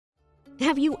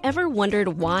Have you ever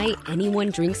wondered why anyone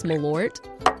drinks Malort?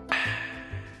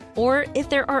 Or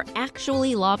if there are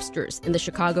actually lobsters in the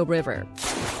Chicago River?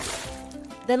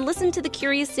 Then listen to the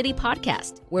Curious City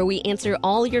podcast, where we answer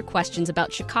all your questions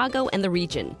about Chicago and the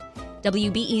region.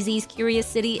 WBEZ's Curious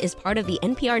City is part of the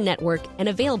NPR network and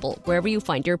available wherever you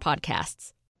find your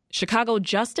podcasts. Chicago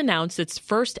just announced its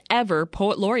first ever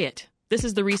Poet Laureate. This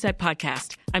is the Reset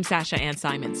Podcast. I'm Sasha Ann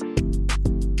Simons.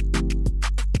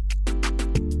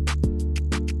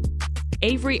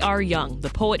 Avery R. Young,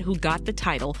 the poet who got the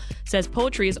title, says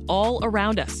poetry is all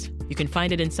around us. You can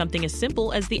find it in something as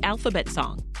simple as the alphabet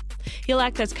song. He'll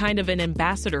act as kind of an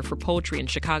ambassador for poetry in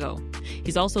Chicago.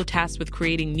 He's also tasked with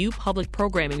creating new public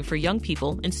programming for young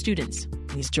people and students.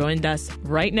 He's joined us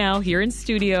right now here in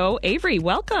studio. Avery,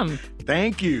 welcome.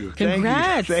 Thank you.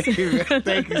 Congrats. Thank you.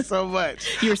 Thank you so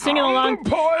much. You're singing along.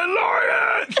 Poet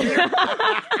Laureate!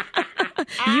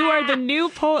 You are the new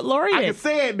Poet Laureate. I can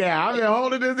say it now. I've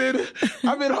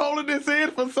been holding this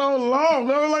in for so long.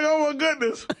 I was like, oh my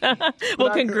goodness. Well,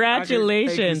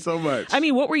 congratulations. Thank you so much. I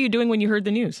mean, what were you doing when you heard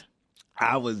the news?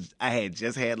 I had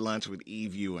just had lunch with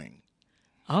Eve Ewing.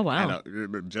 Oh, wow.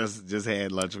 Just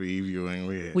had lunch with Eve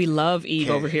Ewing. We love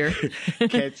Eve over here.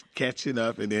 Catching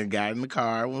up, and then got in the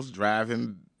car, was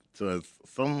driving to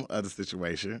some other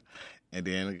situation, and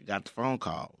then got the phone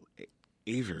call.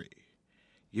 Avery,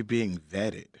 you're being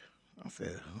vetted. I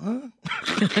said, huh?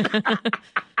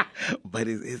 But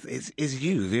it's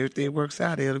you. If everything works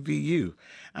out, it'll be you.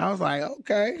 I was like,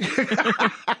 okay.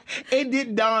 It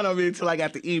didn't dawn on me until I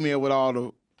got the email with all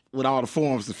the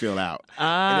forms to fill out.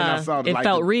 And then I saw it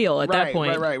felt real at that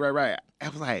point. Right. I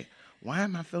was like, why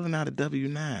am I filling out a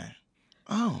W-9?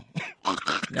 Oh.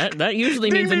 That usually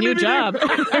means a new job.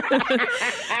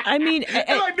 I mean...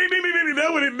 That's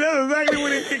what it does. Exactly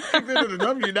when it kicks into the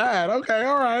W-9. Okay,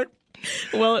 all right.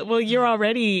 Well, you're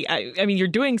already, I mean, you're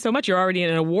doing so much. You're already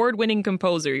an award-winning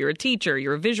composer. You're a teacher.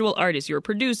 You're a visual artist. You're a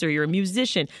producer. You're a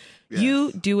musician. Yes.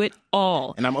 You do it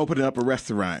all. And I'm opening up a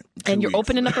restaurant. And you're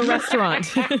opening up a restaurant.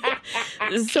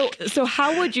 So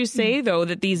how would you say, though,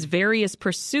 that these various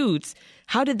pursuits,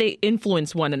 how did they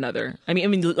influence one another? I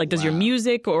mean, like, does your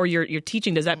music or your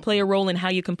teaching, does that play a role in how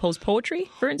you compose poetry,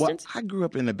 for instance? Well, I grew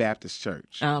up in the Baptist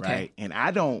church, right? And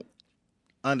I don't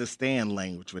understand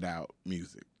language without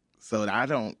music. So I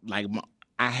don't,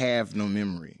 I have no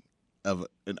memory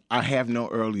I have no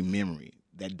early memory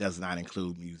that does not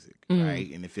include music,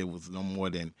 right? And if it was no more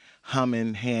than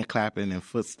humming, hand clapping, and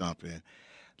foot stomping,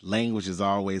 language has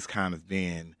always kind of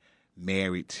been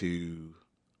married to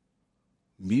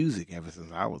music ever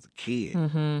since I was a kid,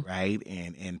 right?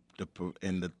 And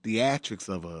the theatrics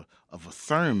of a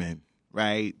sermon,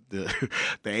 right? The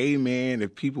amen, the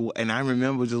people, and I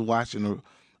remember just watching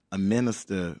a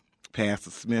minister,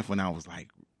 Pastor Smith, when I was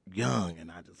young,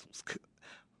 and I just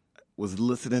was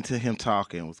listening to him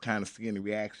talking, was kind of seeing the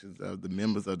reactions of the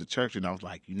members of the church, and I was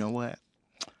like, you know what?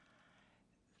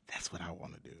 That's what I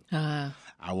want to do.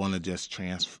 I want to just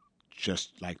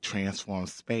transform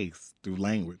space through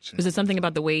language. Was it something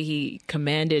about the way he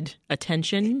commanded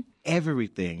attention?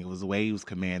 Everything. It was the way he was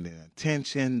commanding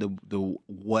attention, the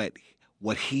what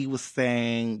he was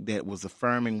saying that was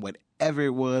affirming whatever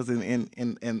it was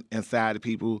inside of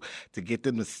people, to get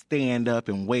them to stand up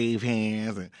and wave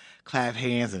hands and clap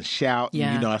hands and shout.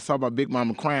 Yeah. And, I saw my big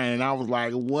mama crying, and I was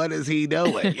like, what is he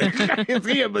doing? Is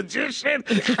he a magician?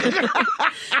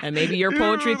 And maybe your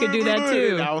poetry could do that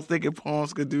too. I was thinking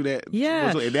poems could do that.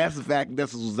 Yeah. And that's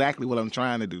exactly what I'm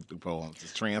trying to do through poems,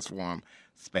 is transform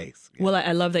space. Yeah. Well,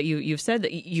 I love that you've said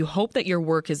that you hope that your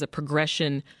work is a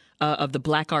progression of the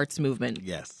Black arts movement.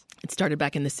 Yes. It started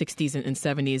back in the 60s and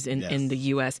 70s in the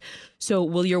U.S. So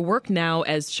will your work now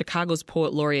as Chicago's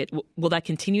Poet Laureate, will that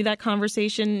continue that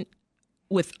conversation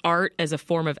with art as a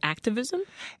form of activism?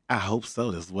 I hope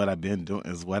so. That's what I've been doing.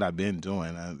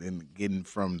 And getting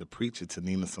from the preacher to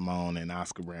Nina Simone and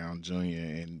Oscar Brown Jr.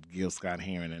 and Gil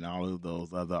Scott-Heron and all of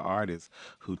those other artists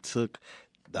who took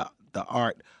the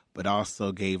art, but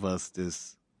also gave us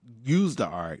used the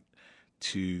art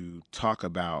to talk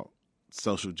about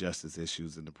social justice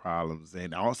issues and the problems,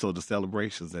 and also the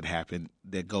celebrations that happen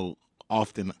that go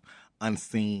often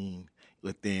unseen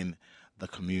within the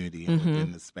community and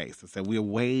within the space. And so we're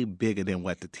way bigger than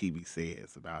what the TV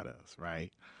says about us,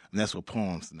 right? And that's what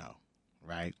poems know,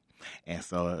 right? And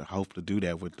so I hope to do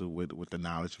that with the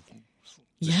knowledge of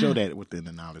to show that within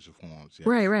the knowledge of poems. Yes.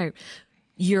 Right.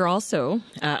 You're also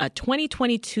a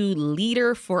 2022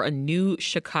 Leader for a New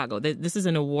Chicago. This is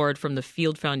an award from the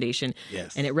Field Foundation,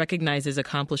 yes, and it recognizes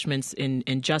accomplishments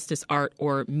in justice, art,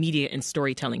 or media and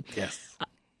storytelling. Yes.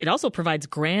 it also provides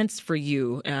grants for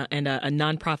you and a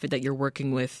nonprofit that you're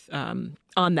working with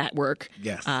on that work.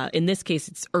 Yes. In this case,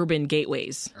 it's Urban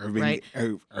Gateways, right?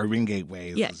 Urban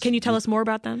Gateways. Yeah. Can you tell us more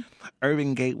about them?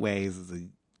 Urban Gateways is a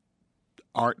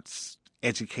arts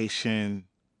education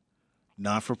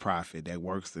non-for-profit that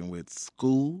works with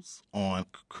schools on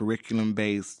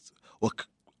curriculum-based or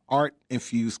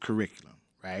art-infused curriculum,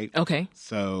 right? Okay.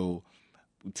 So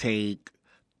we take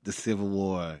the Civil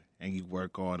War and you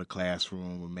work on a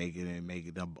classroom and make it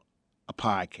a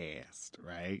podcast,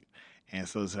 right? And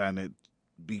so trying to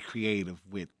be creative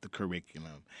with the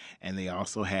curriculum. And they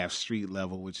also have Street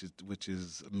Level, which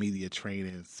is a media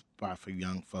training spot for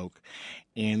young folk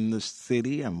in the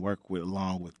city, and work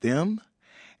along with them.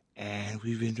 And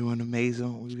we've been doing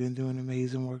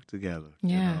amazing work together.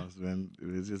 Yeah.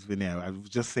 It's just been there. I was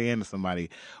just saying to somebody,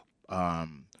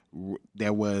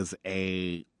 there was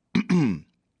a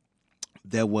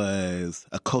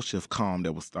culture of calm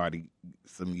that was started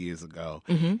some years ago,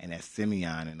 and that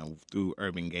Simeon and through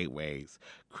Urban Gateways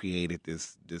created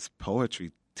this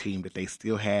poetry team that they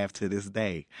still have to this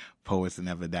day. Poets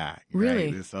Never Die. Really?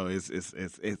 Right? And so it's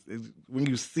when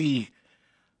you see.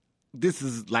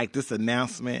 This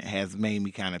announcement has made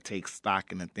me kind of take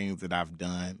stock in the things that I've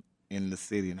done in the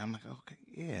city. And I'm like, okay,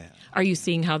 yeah. Are you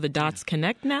seeing how the dots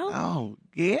connect now? Oh,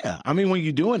 yeah. I mean, when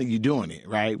you're doing it,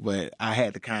 right? But I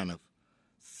had to kind of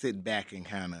sit back and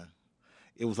kind of,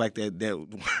 it was like that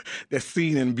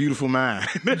scene in Beautiful Mind.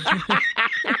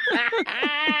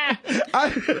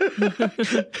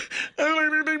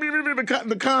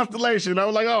 The constellation. I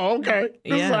was like, oh, okay.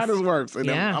 This is how this works.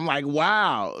 And I'm like,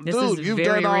 wow, dude, you've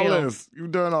done all this.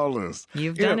 You've done all this.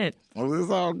 You've done it. Well, it's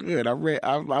all good.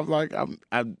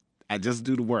 I just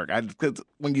do the work. Because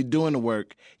when you're doing the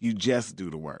work, you just do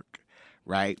the work,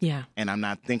 right? Yeah. And I'm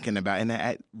not thinking about it. And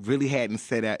I really hadn't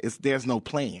said that. There's no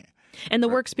plan. And the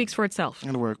work speaks for itself.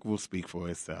 And the work will speak for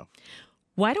itself.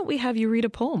 Why don't we have you read a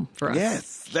poem for us?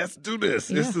 Yes, let's do this.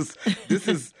 Yeah. This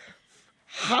is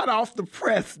hot off the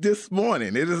press this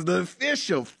morning. It is the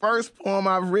official first poem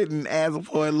I've written as a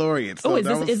poet laureate. So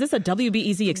is this a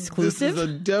WBEZ exclusive? This is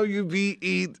a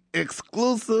WBE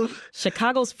exclusive.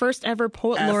 Chicago's first ever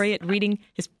poet laureate reading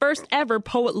his first ever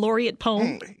poet laureate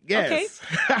poem. Yes.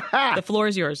 Okay. The floor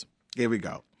is yours. Here we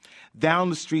go. Down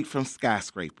the street from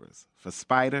skyscrapers for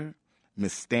Spider,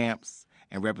 Miss Stamps,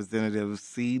 and Representative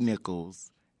C.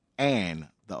 Nichols, and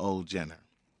the old Jenner.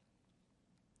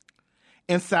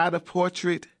 Inside a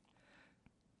portrait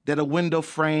that a window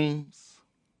frames,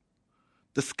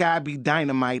 the sky be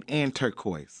dynamite and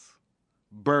turquoise,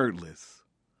 birdless,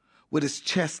 with its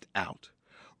chest out,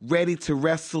 ready to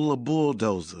wrestle a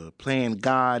bulldozer, playing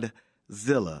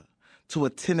Godzilla, to a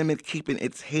tenement keeping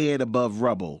its head above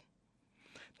rubble.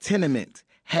 Tenement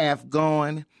half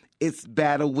gone, its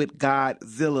battle with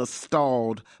Godzilla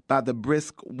stalled by the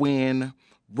brisk wind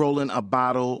rolling a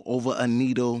bottle over a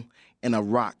needle in a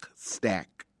rock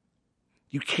stack.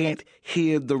 You can't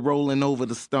hear the rolling over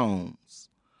the stones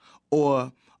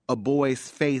or a boy's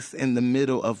face in the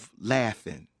middle of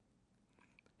laughing.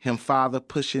 Him father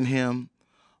pushing him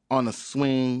on a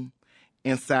swing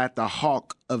inside the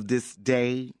hawk of this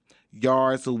day,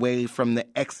 yards away from the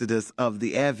exodus of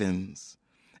the Evans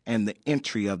and the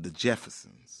entry of the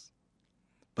Jeffersons.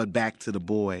 But back to the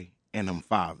boy and him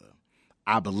father.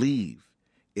 I believe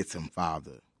it's him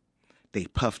father. They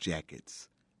puff jackets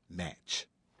match.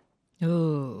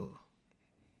 Ooh.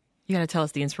 You got to tell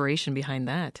us the inspiration behind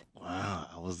that. Wow.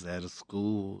 I was at a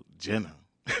school, Jenna.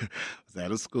 I was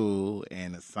at a school,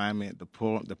 and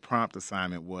the prompt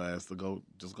assignment was to go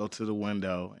to the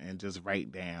window and just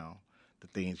write down the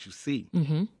things you see.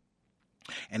 Mm-hmm.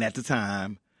 And at the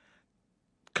time,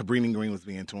 Cabrini Green was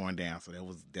being torn down, so there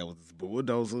was this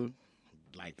bulldozer,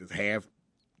 like this half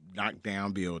knocked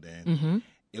down building. Mm-hmm.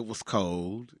 It was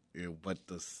cold, but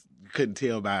you couldn't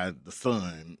tell by the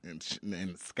sun and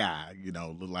the sky. You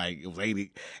know, looked like it was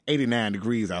 89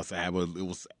 degrees outside, but it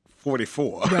was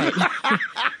 44. Right.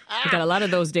 We got a lot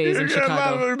of those days in Chicago. A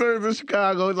lot of those days in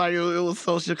Chicago. Like it was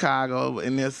so Chicago,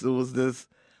 and it was this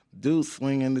dude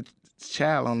swinging the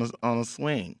child on a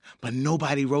swing, but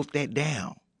nobody wrote that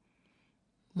down.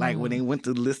 Like when they went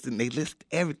to listing, they list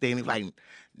everything. They like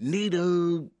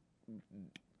needle,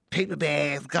 paper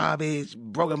bags, garbage,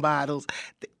 broken bottles,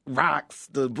 rocks.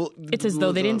 It's as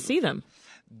though they didn't see them.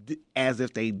 As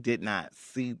if they did not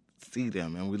see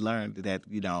them. And we learned that,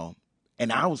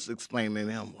 and I was explaining to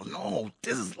them, well, no,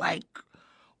 this is like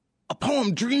a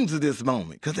poem dreams of this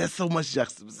moment because there's so much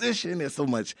juxtaposition, there's so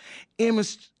much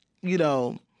image,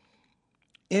 imagery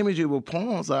where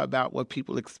poems are about what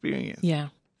people experience. Yeah.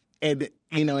 And,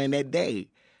 in that day,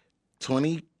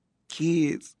 20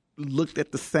 kids looked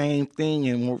at the same thing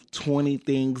and were 20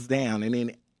 things down. And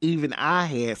then even I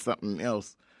had something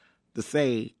else to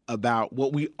say about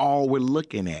what we all were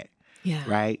looking at. Yeah.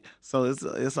 Right. So it's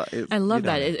I love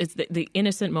that. It's the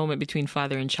innocent moment between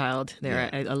father and child there.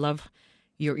 Yeah. I love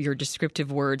your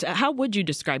descriptive words. How would you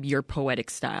describe your poetic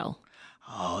style?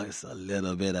 Oh, it's a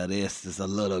little bit of this, it's a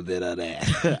little bit of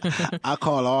that. I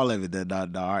call all of it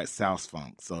the art South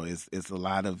Funk. So it's a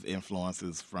lot of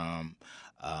influences from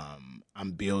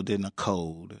I'm building a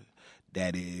code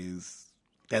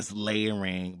that's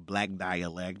layering Black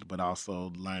dialect, but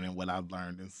also learning what I've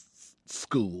learned in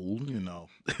school,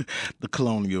 the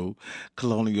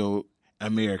colonial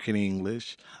American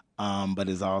English, but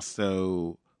is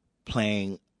also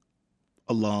playing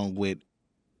along with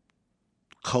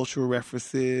cultural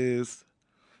references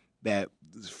that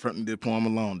from the poem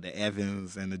alone, the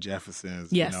Evans and the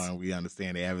Jeffersons, yes. And we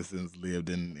understand the Evansons lived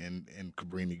in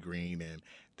Cabrini Green, and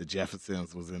the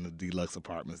Jeffersons was in the deluxe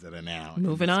apartments that are now.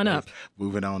 Moving on up.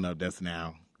 That's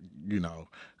now,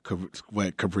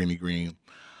 what Cabrini Green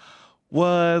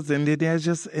was. And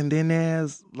then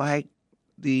there's like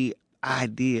the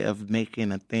idea of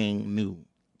making a thing new,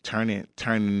 turning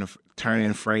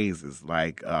phrases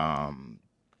like,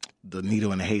 the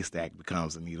needle in a haystack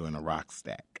becomes a needle in a rock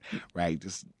stack, right?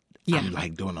 I'm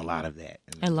like doing a lot of that.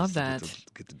 I love that.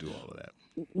 Get to do all of that.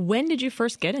 When did you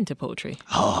first get into poetry?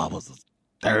 Oh, I was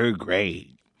third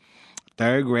grade.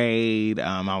 I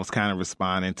was kind of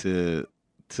responding to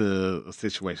a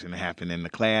situation that happened in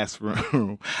the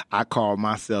classroom. I called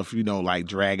myself, like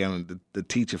dragging the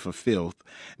teacher for filth.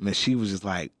 And she was just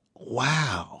like,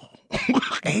 wow.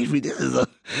 Avery,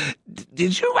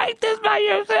 did you write this by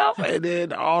yourself? And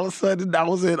then all of a sudden I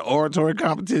was in oratory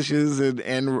competitions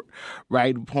and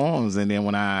writing poems. And then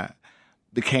when I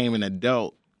became an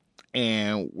adult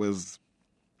and was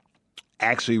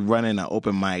actually running an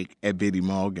open mic at Biddy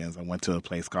Morgan's, I went to a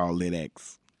place called Lit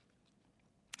X.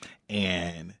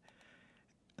 And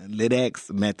Lit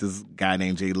X met this guy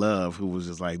named J Love, who was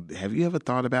just like, have you ever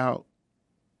thought about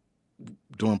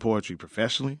doing poetry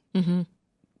professionally? Mm-hmm.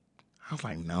 I was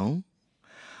like, no,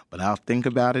 but I'll think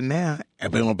about it now.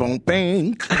 And here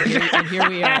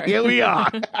we are. Here we are.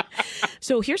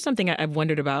 So here's something I've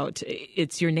wondered about.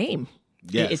 It's your name.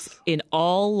 Yes. It's in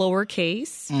all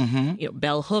lowercase. Mm-hmm.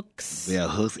 Bell Hooks.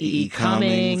 E.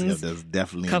 Cummings. Yeah, there's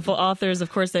definitely a couple authors,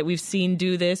 of course, that we've seen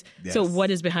do this. Yes. So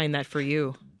what is behind that for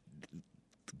you?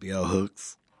 Bell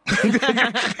Hooks. So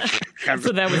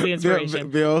that was the inspiration.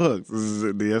 Bell Hooks is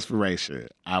the inspiration.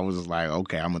 I was just like,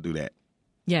 okay, I'm going to do that.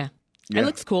 Yeah. It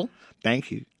looks cool.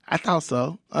 Thank you. I thought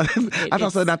so. I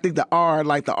thought so. And I think the R in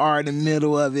the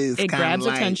middle of it is kind of grabs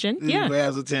attention. Yeah. It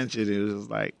grabs attention. It was just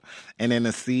like, and then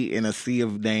in a sea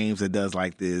of names, it does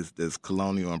like this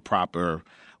colonial and proper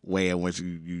way in which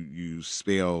you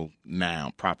spell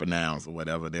proper nouns or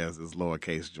whatever. There's this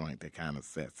lowercase joint that kind of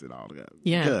sets it all together.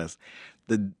 Yeah. Because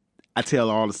I tell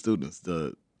all the students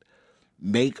to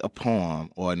make a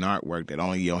poem or an artwork that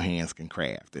only your hands can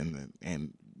craft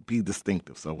and be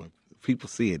distinctive. So when people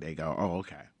see it, they go, oh,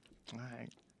 okay. All right.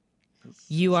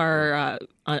 You are,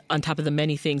 on top of the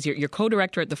many things, you're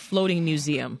co-director at the Floating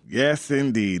Museum. Yes,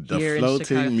 indeed. The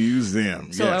Floating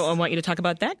Museum. So yes. I want you to talk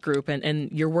about that group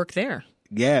and your work there.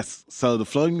 Yes. So the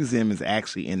Floating Museum is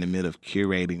actually in the middle of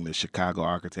curating the Chicago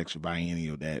Architecture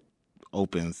Biennial that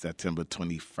opens September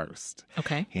 21st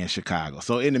here in Chicago.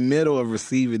 So in the middle of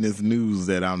receiving this news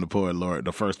that I'm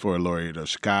the first poet laureate of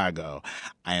Chicago,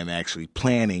 I am actually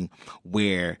planning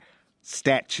where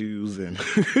statues and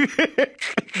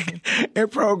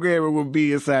programming will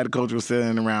be inside the cultural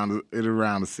setting around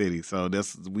the city. So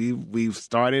we've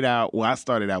started out. Well, I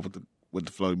started out with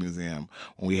the Floating Museum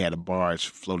when we had a barge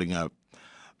floating up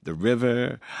the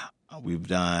river. We've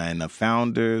done the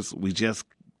Founders. We just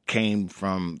came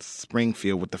from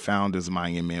Springfield with the Founders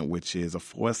Monument, which is a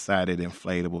 4-sided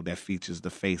inflatable that features the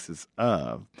faces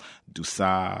of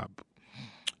Dusab,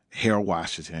 Harold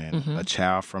Washington, a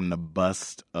child from the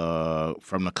bust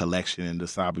from the collection in the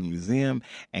Dusab Museum,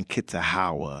 and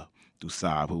Kitahawa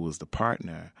Dusab, who was the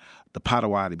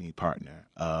Potawatomi partner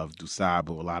of Dusab,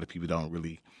 who a lot of people don't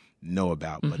really know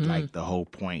about, but like the whole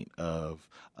point of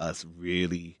us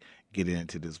really getting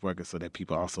into this work is so that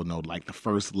people also know, like, the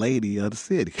first lady of the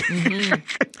city.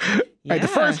 Like the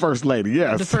first lady,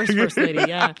 yes. The first lady,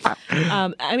 yeah.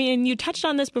 I mean, you touched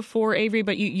on this before, Avery,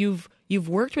 but you've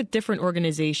worked with different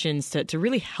organizations to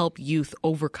really help youth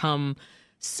overcome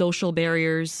social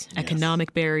barriers,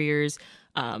 economic barriers,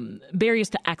 barriers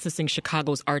to accessing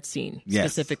Chicago's art scene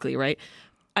specifically, right?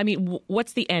 I mean,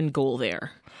 what's the end goal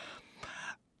there?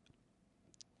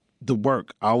 The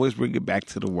work. I always bring it back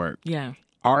to the work. Yeah.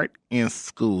 art in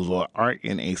schools or art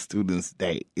in a student's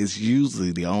day is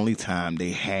usually the only time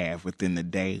they have within the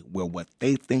day where what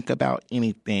they think about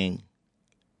anything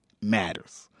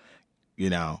matters. You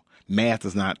know, math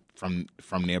is not from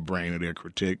their brain or their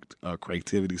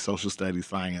creativity, social studies,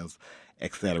 science,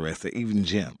 et cetera. So even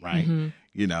gym, right? Mm-hmm.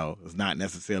 You know, it's not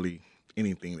necessarily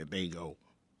anything that they go,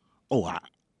 oh,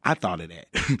 I thought of that.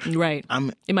 Right.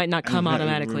 It might not come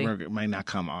automatically. It might not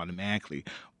come automatically.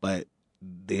 But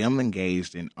them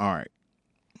engaged in art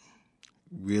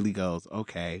really goes,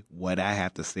 okay, what I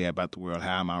have to say about the world,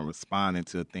 how am I responding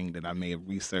to a thing that I may have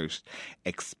researched,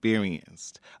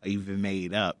 experienced, or even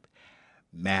made up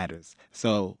matters.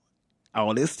 So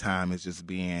all this time is just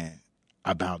being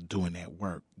about doing that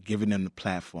work, giving them the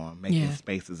platform, making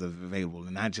spaces available,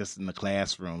 and not just in the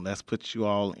classroom. Let's put you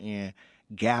all in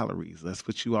galleries. Let's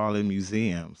put you all in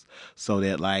museums so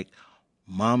that, like,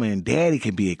 Mama and Daddy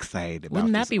can be excited about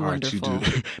Wouldn't that this be art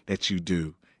wonderful? that you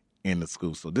do in the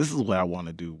school. So this is what I want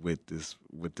to do with this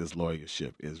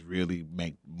lawyership, is really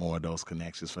make more of those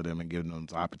connections for them and give them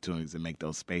those opportunities and make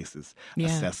those spaces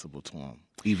accessible to them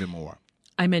even more.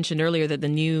 I mentioned earlier that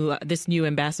this new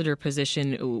ambassador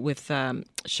position with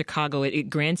Chicago, it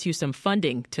grants you some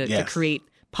funding to create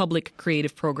public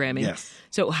creative programming. Yes.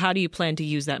 So how do you plan to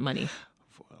use that money?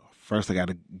 First, I got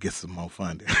to get some more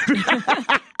funding.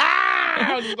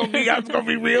 I'm going to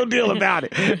be real deal about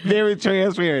it. Very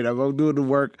transparent. I'm going to do the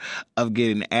work of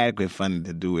getting adequate funding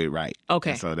to do it right.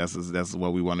 Okay. And so that's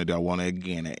what we want to do. I want to,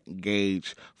 again,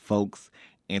 engage folks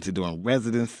into doing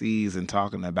residencies and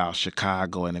talking about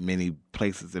Chicago and the many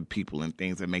places and people and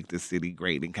things that make this city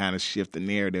great, and kind of shift the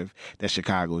narrative that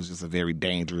Chicago is just a very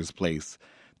dangerous place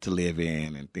to live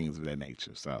in and things of that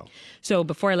nature. So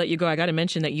before I let you go, I got to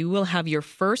mention that you will have your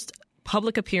first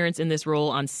public appearance in this role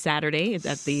on Saturday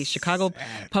at the Chicago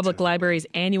Public Library's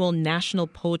annual National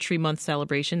Poetry Month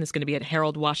celebration. It's going to be at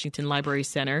Harold Washington Library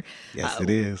Center. Yes, it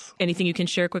is. Anything you can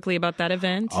share quickly about that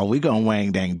event? Oh, we going to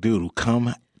wang dang doodle.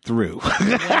 Come through.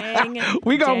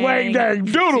 We gonna wang dang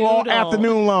doodle all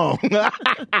afternoon long. But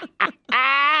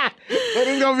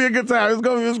it's gonna be a good time. It's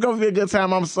gonna be a good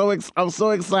time. I'm so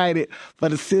excited for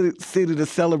the city to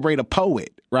celebrate a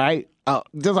poet, right? I'm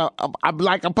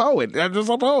like a poet. I'm just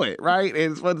a poet, right?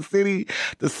 And it's for the city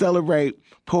to celebrate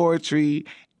poetry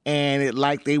and it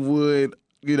like they would,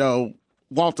 you know,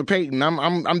 Walter Payton.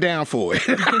 I'm down for it.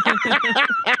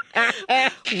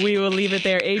 We will leave it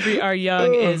there. Avery R.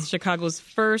 Young is Chicago's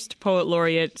first poet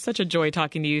laureate. Such a joy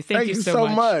talking to you. Thank you so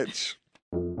much.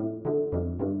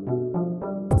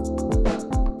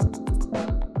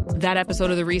 That episode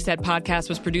of the Reset podcast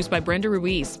was produced by Brenda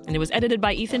Ruiz, and it was edited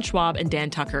by Ethan Schwab and Dan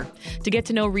Tucker. To get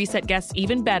to know Reset guests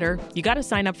even better, you got to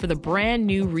sign up for the brand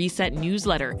new Reset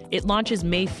newsletter. It launches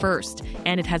May 1st,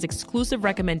 and it has exclusive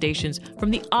recommendations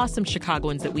from the awesome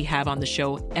Chicagoans that we have on the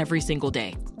show every single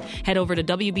day. Head over to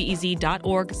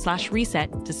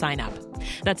wbez.org/reset to sign up.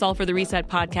 That's all for the Reset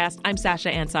podcast. I'm Sasha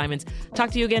Ann Simons.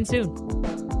 Talk to you again soon.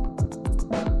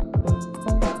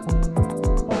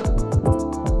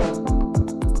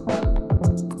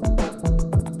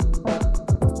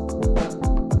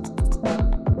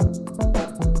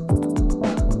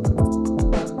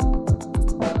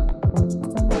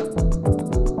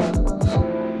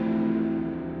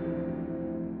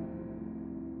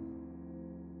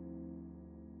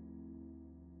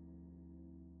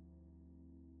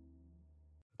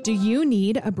 Do you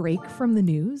need a break from the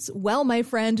news? Well, my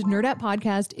friend, Nerdette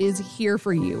Podcast is here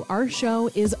for you. Our show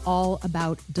is all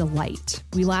about delight.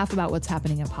 We laugh about what's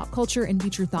happening in pop culture and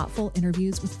feature thoughtful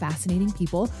interviews with fascinating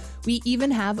people. We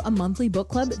even have a monthly book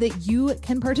club that you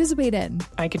can participate in.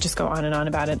 I could just go on and on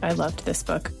about it. I loved this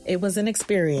book. It was an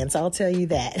experience, I'll tell you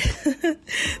that.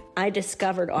 I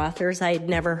discovered authors I had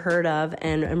never heard of,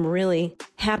 and I'm really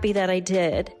happy that I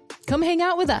did. Come hang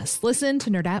out with us. Listen to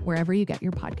Nerdette wherever you get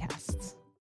your podcasts.